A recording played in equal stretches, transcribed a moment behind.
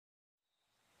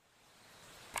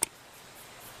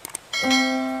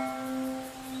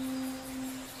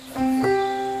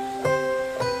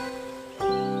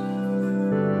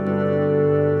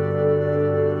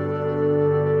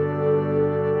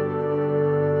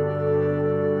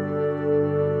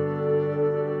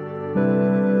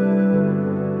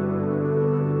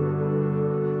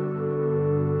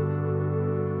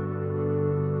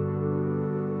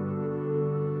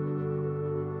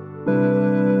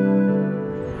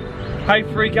Hey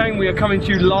Free Gang, we are coming to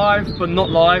you live, but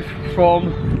not live,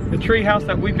 from the treehouse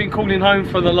that we've been calling home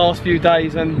for the last few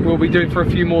days, and we'll be doing for a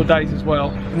few more days as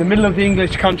well. In the middle of the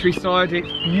English countryside, it's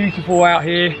beautiful out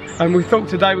here, and we thought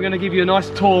today we're going to give you a nice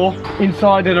tour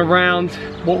inside and around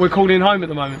what we're calling home at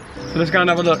the moment. So let's go and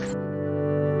have a look.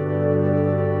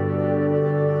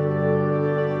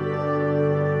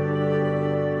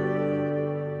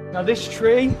 Now this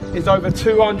tree is over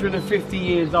 250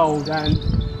 years old, and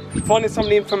finding some of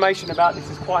the information about this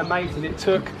is quite amazing. It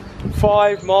took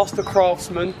 5 master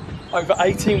craftsmen over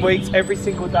 18 weeks every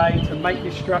single day to make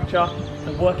this structure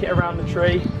and work it around the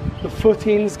tree. The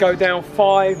footings go down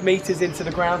 5 meters into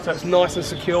the ground, so it's nice and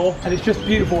secure, and it's just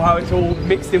beautiful how it's all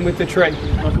mixed in with the tree.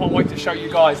 I can't wait to show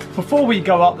you guys. Before we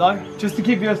go up though, just to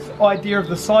give you an idea of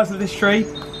the size of this tree,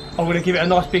 I'm going to give it a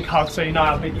nice big hug so you know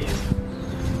how big it is.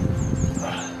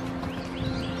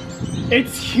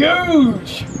 It's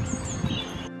huge!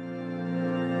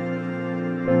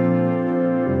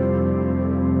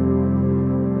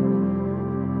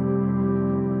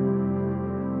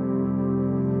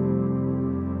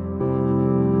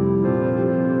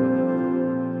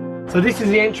 So this is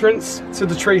the entrance to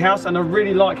the treehouse, and I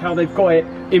really like how they've got it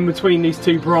in between these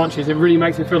 2 branches. It really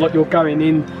makes me feel like you're going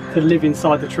in to live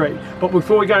inside the tree. But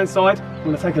before we go inside, I'm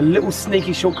going to take a little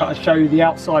sneaky shortcut and show you the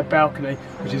outside balcony,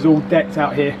 which is all decked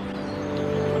out here.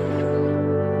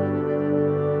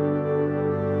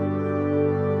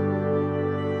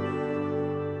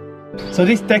 So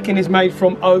this decking is made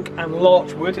from oak and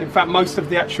larch wood. In fact, most of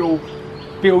the actual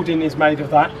building is made of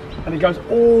that, and it goes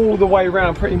all the way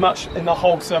around pretty much in the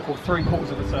whole circle,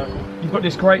 3/4 of the circle. You've got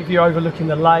this great view overlooking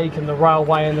the lake and the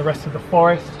railway and the rest of the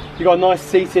forest. You've got a nice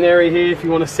seating area here if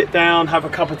you want to sit down, have a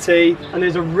cup of tea, and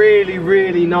there's a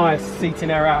really nice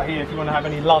seating area out here if you want to have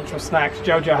any lunch or snacks.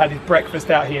 Jojo had his breakfast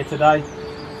out here today.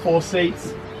 4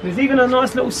 seats. There's even a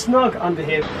nice little snug under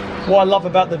here. What I love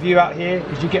about the view out here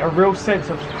is you get a real sense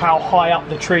of how high up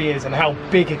the tree is and how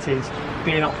big it is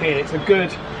being up here. It's a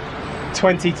good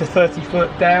 20 to 30 foot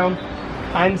down,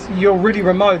 and you're really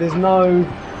remote. There's no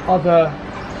other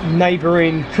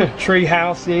neighbouring tree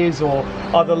houses or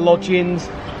other lodgings.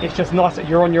 It's just nice that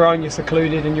you're on your own, you're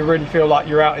secluded, and you really feel like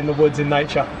you're out in the woods in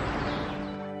nature.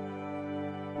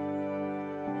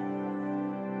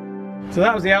 So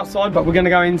that was the outside, but we're going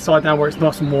to go inside now where it's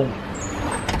nice and warm.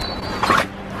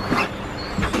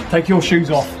 Take your shoes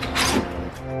off.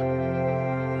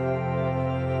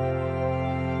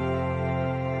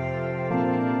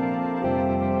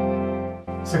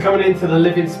 So coming into the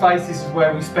living space, this is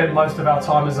where we spent most of our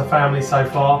time as a family so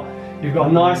far. You've got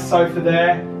a nice sofa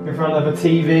there in front of a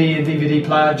TV and DVD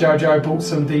player. Jojo brought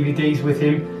some DVDs with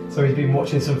him, so he's been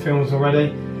watching some films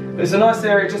already. But it's a nice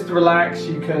area just to relax.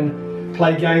 You can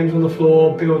play games on the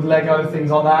floor, build Lego,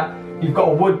 things like that. You've got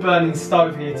a wood burning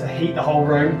stove here to heat the whole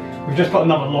room. We've just put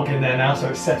another log in there now, so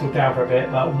it's settled down for a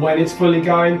bit, but when it's fully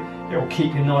going, it will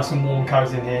keep you nice and warm,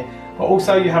 cozy in here. But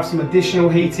also you have some additional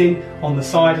heating on the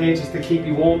side here just to keep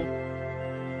you warm.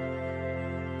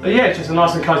 So yeah, it's just a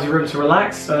nice and cozy room to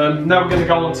relax. Now we're going to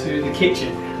go on to the kitchen,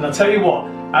 and I'll tell you what,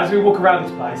 as we walk around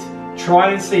this place,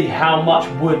 try and see how much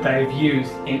wood they've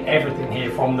used in everything here,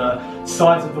 from the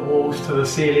sides of the walls to the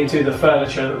ceiling to the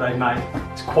furniture that they've made.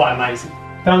 It's quite amazing.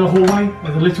 Down the hallway,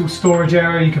 there's a little storage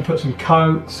area. You can put some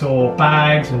coats or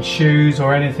bags and shoes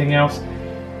or anything else.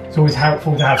 It's always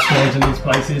helpful to have storage in these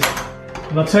places.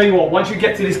 And I'll tell you what, once you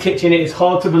get to this kitchen, it is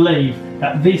hard to believe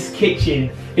that this kitchen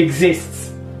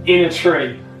exists in a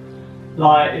tree.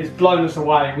 Like, it's blown us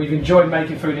away. We've enjoyed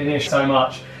making food in here so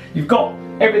much. You've got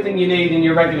everything you need in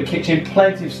your regular kitchen,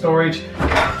 plenty of storage.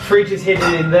 Fridge is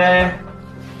hidden in there.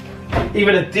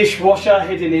 Even a dishwasher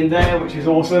hidden in there, which is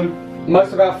awesome.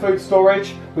 Most of our food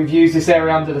storage, we've used this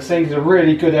area under the sink. It's a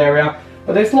really good area.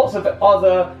 But there's lots of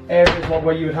other areas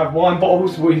where you would have wine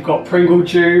bottles. We've got Pringle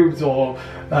tubes or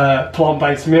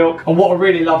plant-based milk. And what I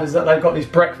really love is that they've got this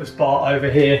breakfast bar over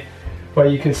here where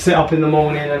you can sit up in the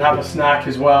morning and have a snack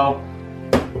as well.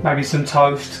 Maybe some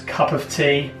toast, cup of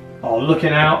tea, or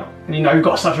looking out. And you know, you've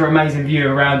got such an amazing view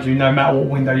around you no matter what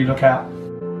window you look out.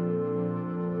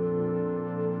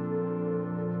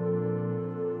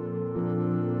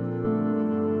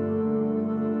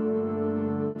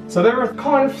 So there are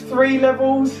kind of 3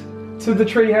 levels to the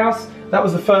treehouse. That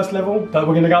was the first level, but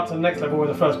we're going to go up to the next level where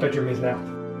the first bedroom is now.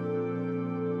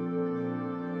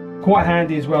 Quite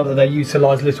handy as well that they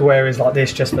utilise little areas like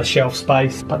this just for shelf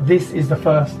space. But this is the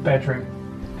first bedroom.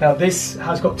 Now this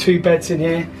has got 2 beds in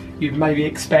here. You'd maybe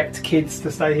expect kids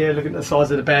to stay here. Look at the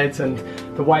size of the beds and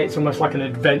the way it's almost like an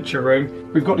adventure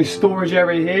room. We've got this storage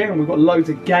area here, and we've got loads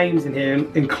of games in here,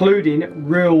 including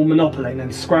real Monopoly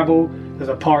and Scrabble. There's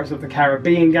a Pirates of the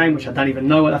Caribbean game, which I don't even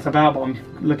know what that's about, but I'm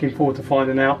looking forward to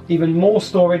finding out. Even more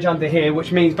storage under here,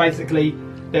 which means basically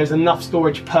there's enough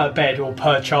storage per bed or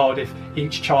per child if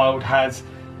each child has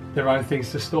their own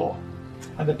things to store.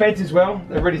 And the beds as well,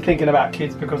 they're really thinking about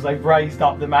kids because they've raised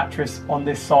up the mattress on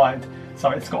this side, so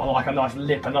it's got like a nice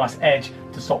lip, a nice edge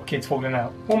to stop kids falling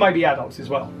out, or maybe adults as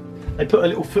well. They put a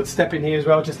little footstep in here as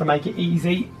well just to make it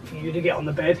easy for you to get on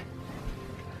the bed.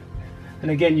 And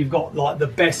again, you've got like the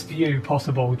best view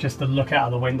possible just to look out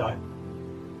of the window.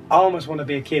 I almost want to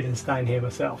be a kid and stay in here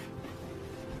myself.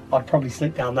 I'd probably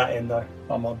slip down that end though.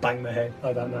 I might bang my head,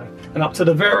 I don't know. And up to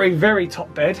the very, very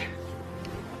top bed,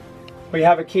 we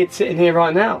have a kid sitting here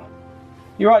right now.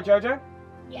 You right, Jojo?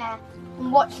 Yeah, I'm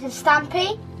watching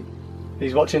Stampy.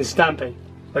 He's watching Stampy.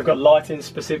 They've got lighting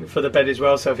specific for the bed as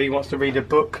well, so if he wants to read a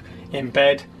book in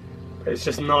bed, it's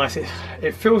just nice.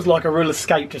 It feels like a real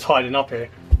escape just hiding up here.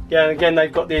 Yeah, and again, they've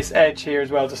got this edge here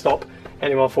as well to stop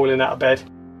anyone falling out of bed.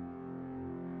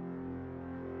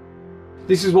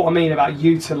 This is what I mean about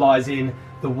utilising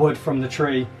the wood from the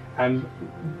tree and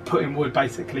putting wood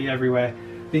basically everywhere.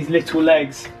 These little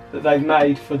legs that they've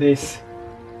made for this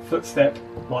footstep,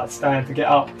 like stand to get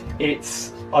up,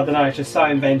 it's, I don't know, it's just so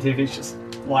inventive. It's just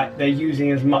like they're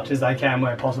using as much as they can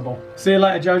where possible. See you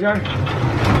later, Jojo.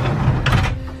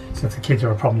 So if the kids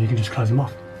are a problem, you can just close them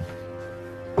off.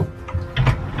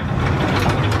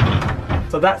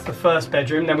 So that's the first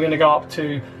bedroom. Then we're going to go up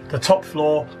to the top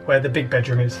floor where the big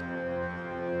bedroom is.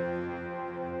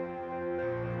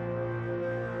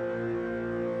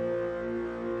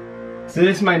 So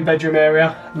this main bedroom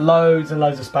area, loads and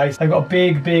loads of space. They've got a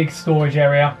big, big storage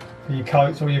area for your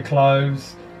coats or your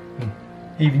clothes,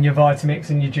 even your Vitamix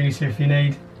and your juicer if you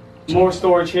need. More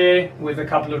storage here with a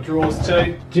couple of drawers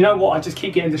too. Do you know what? I just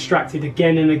keep getting distracted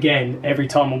again and again every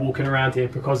time I'm walking around here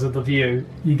because of the view.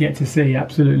 You get to see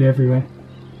absolutely everywhere.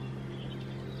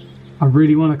 I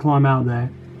really want to climb out there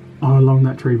along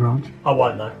that tree branch. I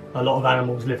won't though. A lot of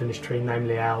animals live in this tree,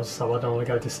 namely owls, so I don't want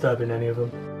to go disturbing any of them.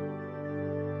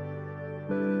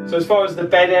 So as far as the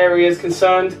bed area is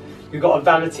concerned, we've got a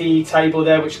vanity table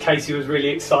there, which Casey was really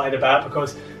excited about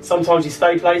because sometimes you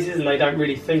stay places and they don't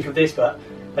really think of this, but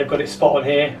they've got it spot on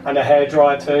here, and a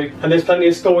hairdryer too. And there's plenty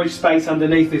of storage space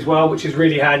underneath as well, which is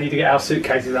really handy to get our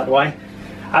suitcases out of the way.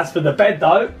 As for the bed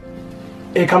though,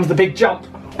 here comes the big jump.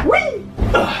 Whee!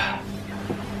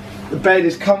 The bed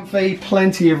is comfy,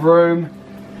 plenty of room.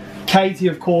 Katie,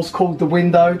 of course, called the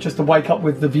window just to wake up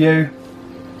with the view.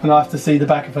 And I have to see the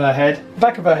back of her head. The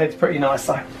back of her head's pretty nice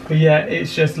though. But yeah,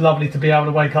 it's just lovely to be able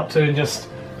to wake up to and just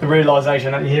the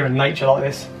realisation that you're here in nature like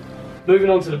this.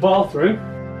 Moving on to the bathroom.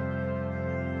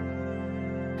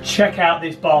 Check out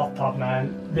this bathtub,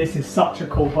 man. This is such a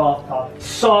cool bathtub.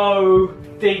 So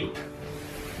deep.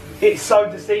 It's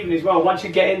so deceiving as well. Once you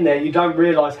get in there, you don't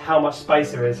realise how much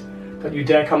space there is. Don't you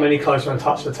dare come any closer and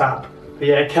touch the tap. But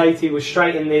yeah, Katie was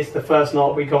straight in this the first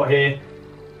night we got here.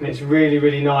 And it's really,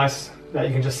 really nice that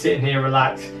you can just sit in here and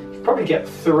relax. You probably get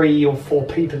 3 or 4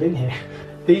 people in here.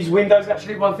 These windows,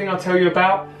 actually, one thing I'll tell you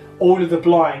about, all of the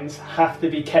blinds have to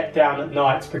be kept down at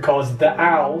night because the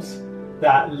owls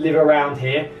that live around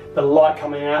here, the light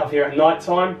coming out of here at night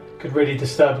time could really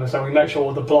disturb them. So we make sure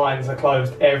all the blinds are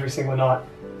closed every single night.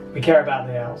 We care about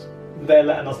the owls. They're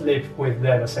letting us live with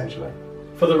them essentially.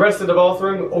 For the rest of the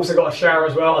bathroom, we've also got a shower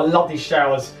as well. I love these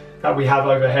showers that we have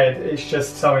overhead. It's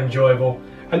just so enjoyable.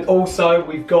 And also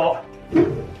we've got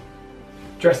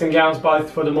dressing gowns both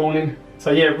for the morning.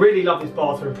 So yeah, really love this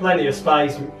bathroom, plenty of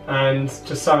space and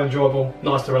just so enjoyable,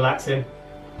 nice to relax in.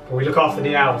 But we look after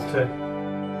the owls too.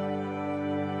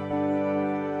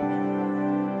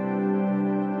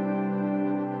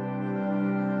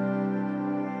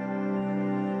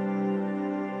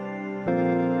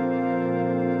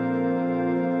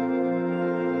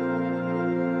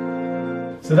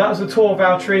 So that was a tour of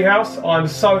our treehouse. I'm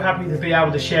so happy to be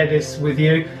able to share this with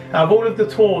you. Out of all of the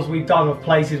tours we've done of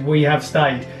places we have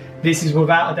stayed, this is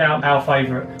without a doubt our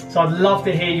favourite. So I'd love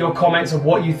to hear your comments of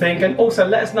what you think, and also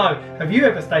let us know, have you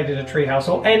ever stayed at a treehouse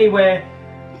or anywhere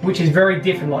which is very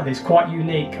different like this, quite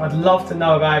unique? I'd love to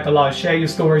know about it below. Share your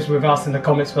stories with us in the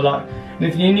comments below. And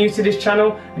if you're new to this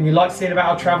channel and you like seeing about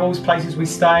our travels, places we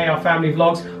stay, our family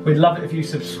vlogs, we'd love it if you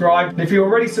subscribe. And if you're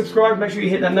already subscribed, make sure you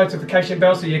hit that notification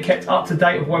bell so you're kept up to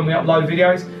date with when we upload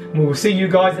videos. And we will see you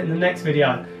guys in the next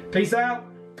video. Peace out.